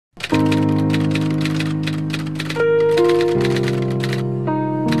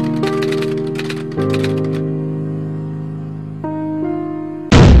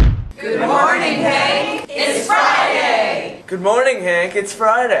morning, Hank. It's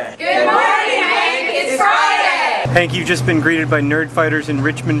Friday. Good morning, Hank. It's Friday. Hank, you've just been greeted by Nerdfighters in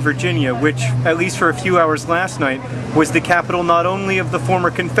Richmond, Virginia, which, at least for a few hours last night, was the capital not only of the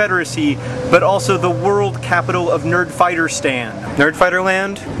former Confederacy, but also the world capital of Nerdfighterstan.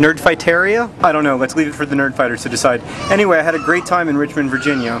 Nerdfighterland? Nerdfighteria? I don't know, let's leave it for the Nerdfighters to decide. Anyway, I had a great time in Richmond,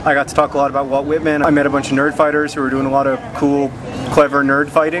 Virginia. I got to talk a lot about Walt Whitman. I met a bunch of Nerdfighters who were doing a lot of cool, clever nerd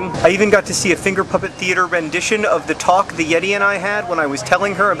fighting. I even got to see a finger puppet theater rendition of the talk the Yeti and I had when I was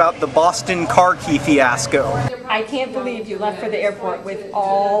telling her about the Boston car key fiasco. I can't believe you left for the airport with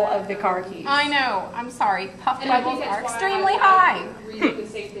all of the car keys. I know. I'm sorry. Puff levels are extremely high.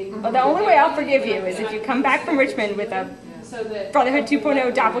 Well, the only way I'll forgive you is if you come back from Richmond with a Brotherhood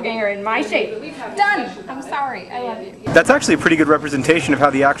 2.0 doppelganger in my shape. Done. I'm sorry. I love you. That's actually a pretty good representation of how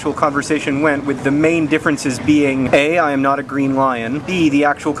the actual conversation went, with the main differences being A, I am not a green lion, B, the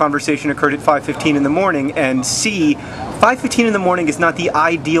actual conversation occurred at 5:15 in the morning, and C, 5:15 in the morning is not the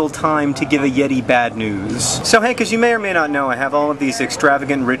ideal time to give a Yeti bad news. So Hank, as you may or may not know, I have all of these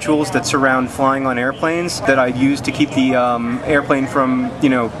extravagant rituals that surround flying on airplanes that I use to keep the airplane from,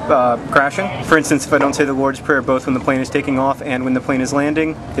 crashing. For instance, if I don't say the Lord's Prayer both when the plane is taking off and when the plane is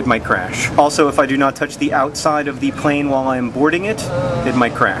landing, it might crash. Also, if I do not touch the outside of the plane while I am boarding it, it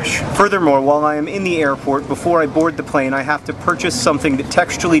might crash. Furthermore, while I am in the airport, before I board the plane, I have to purchase something that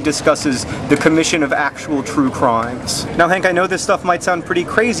textually discusses the commission of actual true crimes. Now Hank, I know this stuff might sound pretty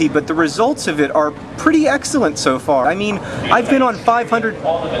crazy, but the results of it are pretty excellent so far. I mean, I've been on 500...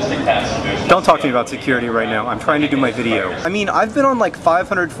 Don't talk to me about security right now, I'm trying to do my video. I mean, I've been on like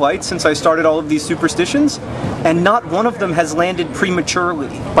 500 flights since I started all of these superstitions, and not one of them has landed prematurely.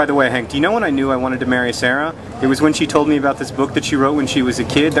 By the way, Hank, do you know when I knew I wanted to marry Sarah? It was when she told me about this book that she wrote when she was a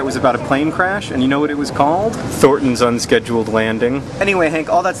kid that was about a plane crash, and you know what it was called? Thornton's Unscheduled Landing. Anyway, Hank,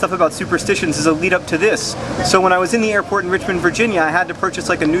 all that stuff about superstitions is a lead up to this. So when I was in the airport in Richmond, Virginia, I had to purchase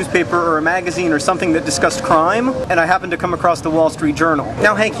like a newspaper or a magazine or something that discussed crime, and I happened to come across the Wall Street Journal.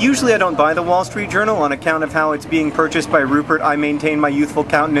 Now Hank, usually I don't buy the Wall Street Journal on account of how it's being purchased by Rupert I maintain my youthful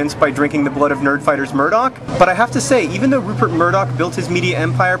countenance by drinking the blood of Nerdfighters Murdoch, but I have to say, even though Rupert Murdoch built his media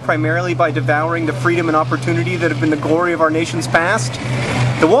empire primarily by devouring the freedom and opportunity that have been the glory of our nation's past,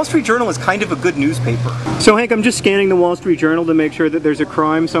 the Wall Street Journal is kind of a good newspaper. So Hank, I'm just scanning the Wall Street Journal to make sure that there's a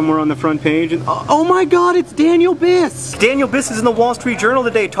crime somewhere on the front page, and oh my god, it's Daniel Biss! Daniel Biss is in the Wall Street Journal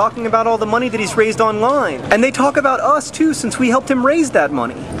today talking about all the money that he's raised online. And they talk about us too, since we helped him raise that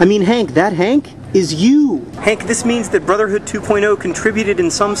money. I mean, Hank, that Hank is you. Hank, this means that Brotherhood 2.0 contributed in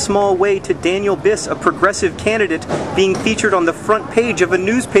some small way to Daniel Biss, a progressive candidate, being featured on the front page of a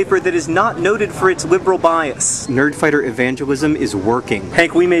newspaper that is not noted for its liberal bias. Nerdfighter evangelism is working.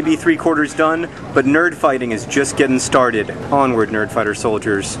 Hank, we may be 3/4 done, but nerd fighting is just getting started. Onward, Nerdfighter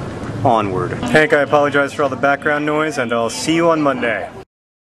soldiers. Onward. Hank, I apologize for all the background noise, and I'll see you on Monday.